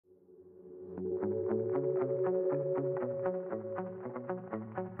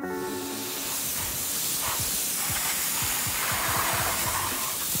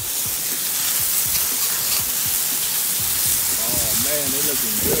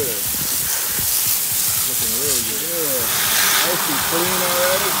clean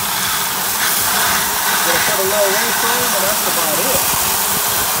already. Gonna put a little rinse on, but that's about it.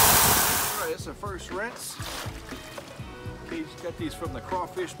 All right, it's the first rinse. He's got these from the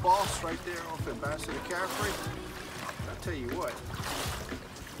Crawfish Boss right there off Ambassador Caffrey. I'll tell you what.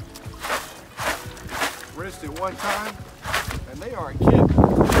 Rinsed it one time, and they aren't kidding.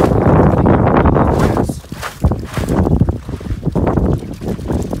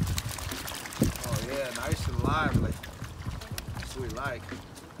 Oh yeah, nice and lively. That's what we like.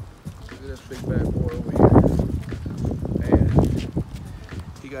 Look at this big bad boy over here. Man,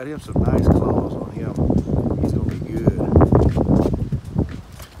 he got him some nice claws on him. He's gonna be good.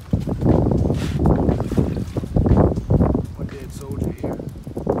 One dead soldier here.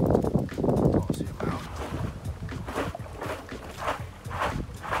 Toss him out.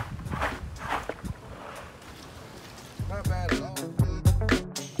 Not bad at all.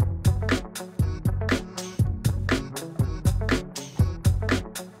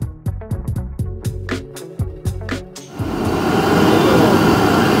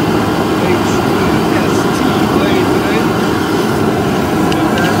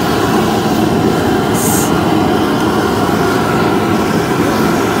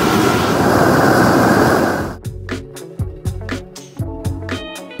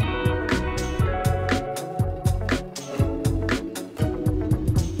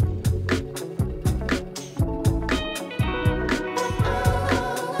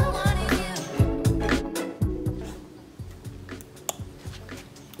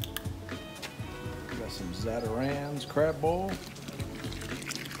 Some Zatarain's crab boil.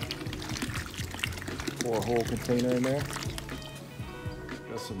 Pour a whole container in there.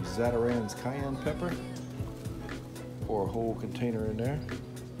 Got some Zatarain's cayenne pepper. Pour a whole container in there.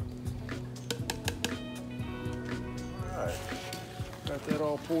 Alright, got that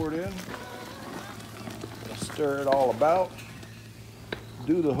all poured in. Stir it all about.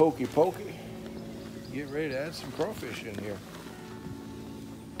 Do the hokey pokey. Get ready to add some crawfish in here.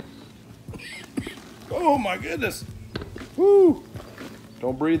 Oh my goodness. Woo!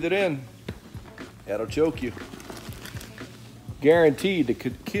 Don't breathe it in. That'll choke you. Guaranteed to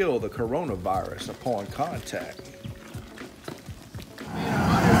kill the coronavirus upon contact.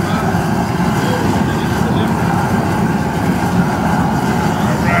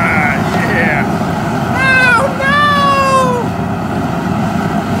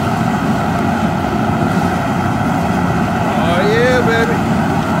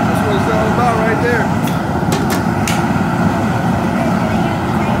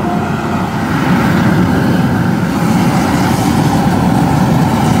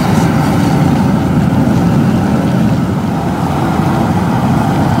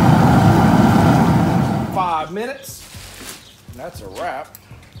 Minutes, and that's a wrap.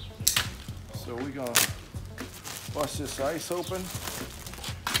 So we're gonna bust this ice open,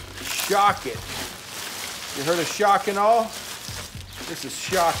 shock it. You heard of shock and all? This is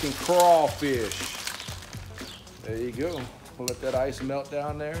shocking crawfish. There you go. We'll let that ice melt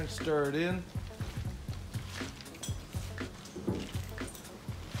down there and stir it in.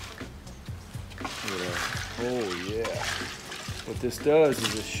 Oh yeah. What this does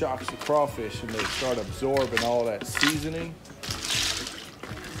is it shocks the crawfish and they start absorbing all that seasoning.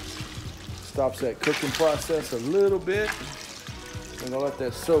 Stops that cooking process a little bit. We're gonna let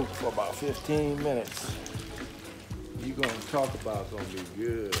that soak for about 15 minutes. You're gonna talk about gonna be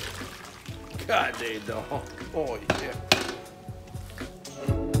good. God dang dog. Oh yeah.